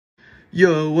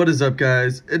Yo, what is up,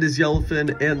 guys? It is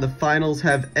Yellowfin, and the finals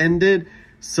have ended.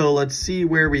 So let's see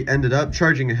where we ended up.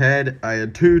 Charging ahead, I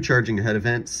had 2 charging ahead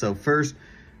events. So first,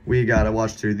 we gotta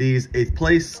watch through these. 8th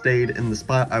place, stayed in the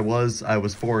spot I was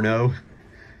 4-0.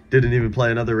 Didn't even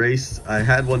play another race. I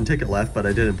had 1 ticket left, but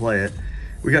I didn't play it.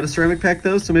 We got a ceramic pack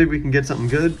though, so maybe we can get something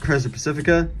good. Chrysler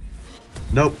Pacifica.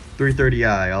 Nope,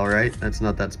 330i, alright. That's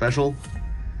not that special.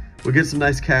 We'll get some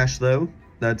nice cash though.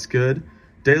 That's good.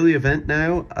 Daily event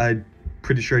now. I'm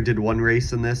pretty sure I did 1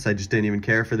 race in this. I just didn't even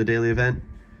care for the daily event.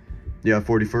 Yeah,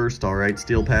 41st. Alright,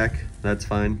 steel pack. That's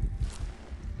fine.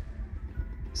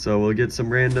 So we'll get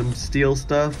some random steel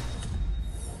stuff.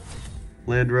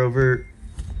 Land Rover.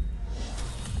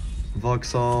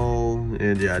 Vauxhall.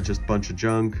 And yeah, just a bunch of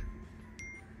junk.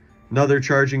 Another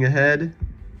charging ahead.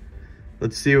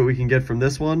 Let's see what we can get from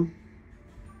this one.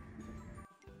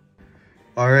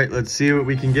 Alright, let's see what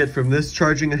we can get from this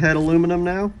charging ahead aluminum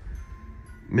now.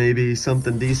 Maybe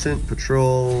something decent.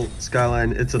 Patrol,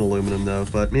 Skyline, it's an aluminum though,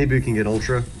 but maybe we can get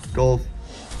Ultra. Golf.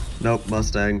 Nope,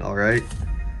 Mustang, alright.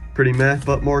 Pretty meh,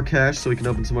 but more cash so we can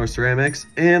open some more ceramics.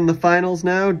 And the finals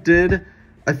now, did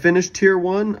I finish tier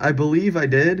 1? I believe I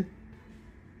did.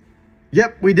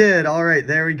 Yep, we did. Alright,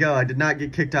 there we go. I did not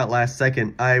get kicked out last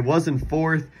second. I was in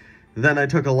 4th, then I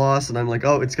took a loss, and I'm like,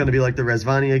 oh, it's going to be like the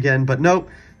Rezvani again. But nope,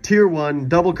 tier 1,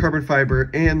 double carbon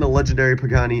fiber, and the legendary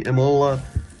Pagani Imola.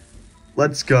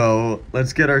 Let's go.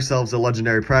 Let's get ourselves a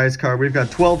legendary prize card. We've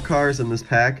got 12 cars in this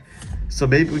pack, so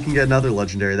maybe we can get another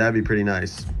legendary. That'd be pretty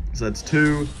nice. So that's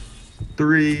 2,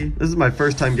 3. This is my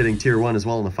first time getting tier 1 as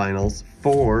well in the finals.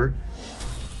 4,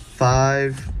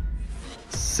 5,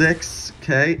 6.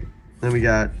 Okay. Then we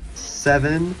got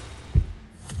 7.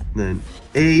 Then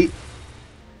 8.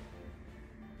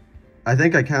 I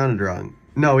think I counted wrong.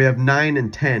 No, we have 9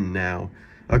 and 10 now.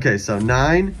 Okay, so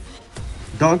 9.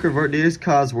 Donker Vortius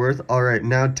Cosworth. Alright,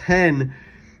 now 10,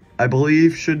 I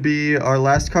believe, should be our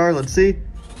last car. Let's see.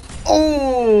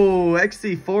 Oh,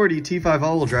 XC40 T5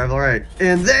 all-wheel drive. Alright,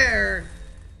 and there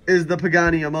is the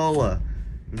Pagani Imola.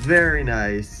 Very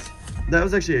nice. That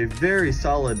was actually a very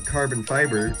solid carbon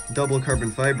fiber, double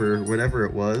carbon fiber, whatever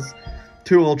it was.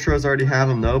 2 Ultras, already have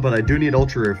them though, but I do need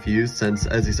Ultra Refuse since,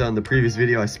 as you saw in the previous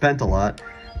video, I spent a lot.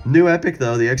 New Epic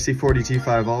though, the XC40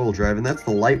 T5 all-wheel drive, and that's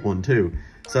the light one too.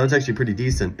 So it's actually pretty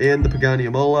decent. And the Pagani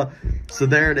Imola. So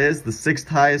there it is, the 6th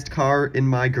highest car in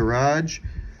my garage.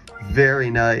 Very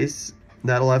nice.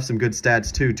 That'll have some good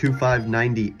stats too.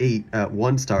 2598 at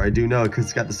 1 star. I do know because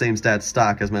it's got the same stats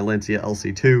stock as my Lancia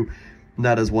LC2. And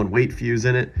that has 1 weight fuse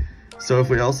in it. So if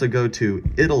we also go to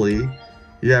Italy,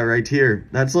 yeah, right here.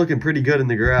 That's looking pretty good in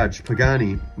the garage.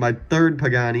 Pagani. My 3rd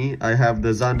Pagani, I have the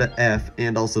Zonda F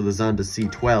and also the Zonda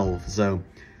C12. So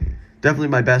definitely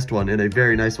my best one and a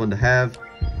very nice one to have.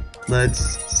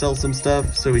 Let's sell some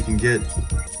stuff so we can get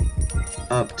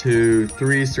up to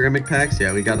 3 ceramic packs.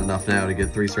 Yeah, we got enough now to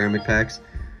get 3 ceramic packs.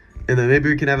 And then maybe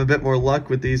we can have a bit more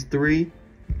luck with these 3.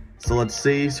 So let's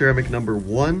see, ceramic number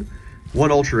 1.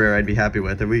 1 ultra rare I'd be happy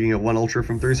with. If we can get 1 ultra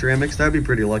from 3 ceramics, that'd be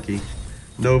pretty lucky.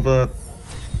 Nova,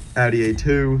 Audi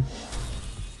A2,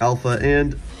 Alpha,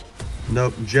 and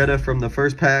nope, Jetta from the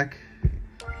first pack.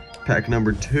 Pack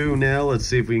number 2 now. Let's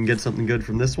see if we can get something good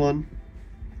from this one.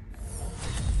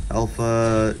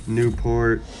 Alpha,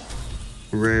 Newport,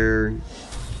 Rare,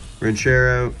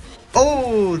 Ranchero.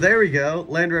 Oh, there we go.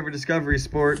 Land Rover Discovery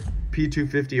Sport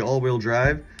P250 all-wheel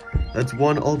drive. That's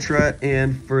 1 Ultra,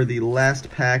 and for the last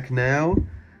pack now,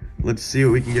 let's see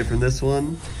what we can get from this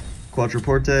one.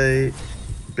 Quattroporte,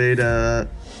 Beta,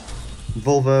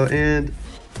 Volvo, and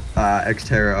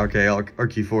Xterra. Okay,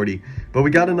 RQ40. But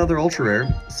we got another ultra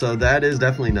rare, so that is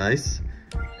definitely nice.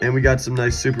 And we got some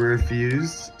nice super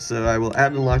refuse, so I will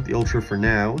add and unlock the ultra for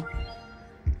now.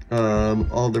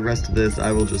 All the rest of this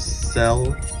I will just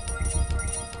sell.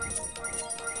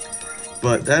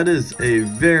 But that is a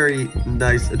very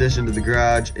nice addition to the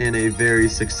garage and a very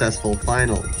successful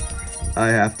final, I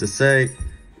have to say.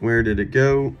 Where did it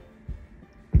go?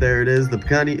 There it is, the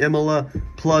Pagani Imola.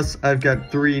 Plus, I've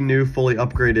got 3 new fully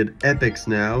upgraded Epics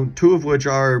now, 2 of which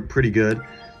are pretty good.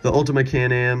 The Ultima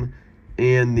Can-Am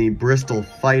and the Bristol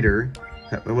Fighter.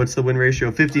 What's the win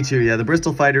ratio? 52. Yeah, the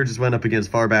Bristol Fighter just went up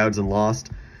against Farbouds and lost.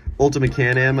 Ultima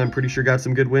Can-Am, I'm pretty sure got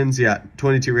some good wins. Yeah,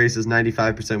 22 races,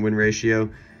 95% win ratio.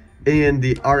 And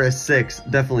the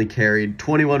RS6 definitely carried.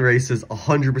 21 races,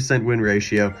 100% win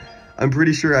ratio. I'm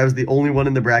pretty sure I was the only one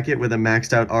in the bracket with a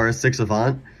maxed out RS6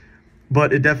 Avant.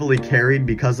 But it definitely carried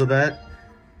because of that.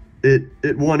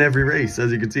 It won every race.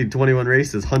 As you can see, 21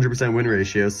 races, 100% win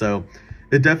ratio. So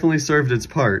it definitely served its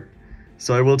part.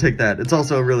 So I will take that. It's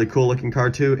also a really cool looking car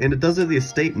too, and it does have the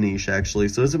estate niche actually.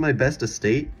 So is it my best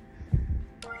estate?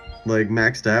 like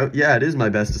maxed out. Yeah, it is my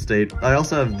best estate. I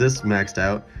also have this maxed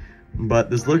out, but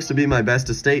this looks to be my best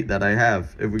estate that I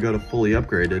have if we go to fully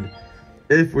upgraded.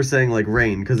 If we're saying like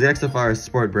rain, because the XFR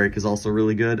Sport Brake is also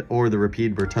really good, or the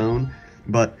Rapide Bertone,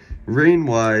 but rain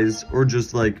wise, or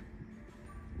just like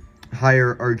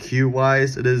higher RQ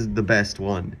wise, it is the best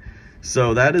one.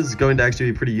 So that is going to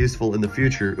actually be pretty useful in the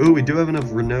future. Ooh, we do have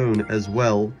enough renown as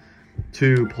well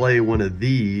to play one of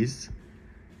these.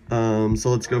 So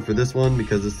let's go for this one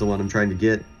because it's the one I'm trying to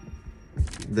get.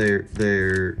 There,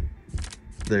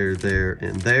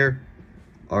 and there.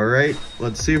 Alright,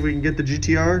 let's see if we can get the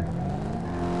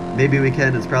GTR. Maybe we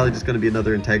can. It's probably just going to be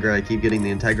another Integra. I keep getting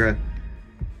the Integra.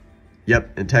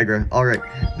 Yep, Integra. Alright,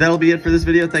 that'll be it for this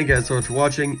video. Thank you guys so much for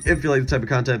watching. If you like this type of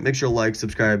content, make sure to like,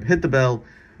 subscribe, hit the bell,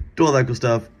 do all that cool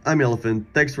stuff. I'm Elephant.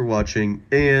 Thanks for watching,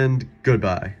 and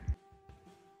goodbye.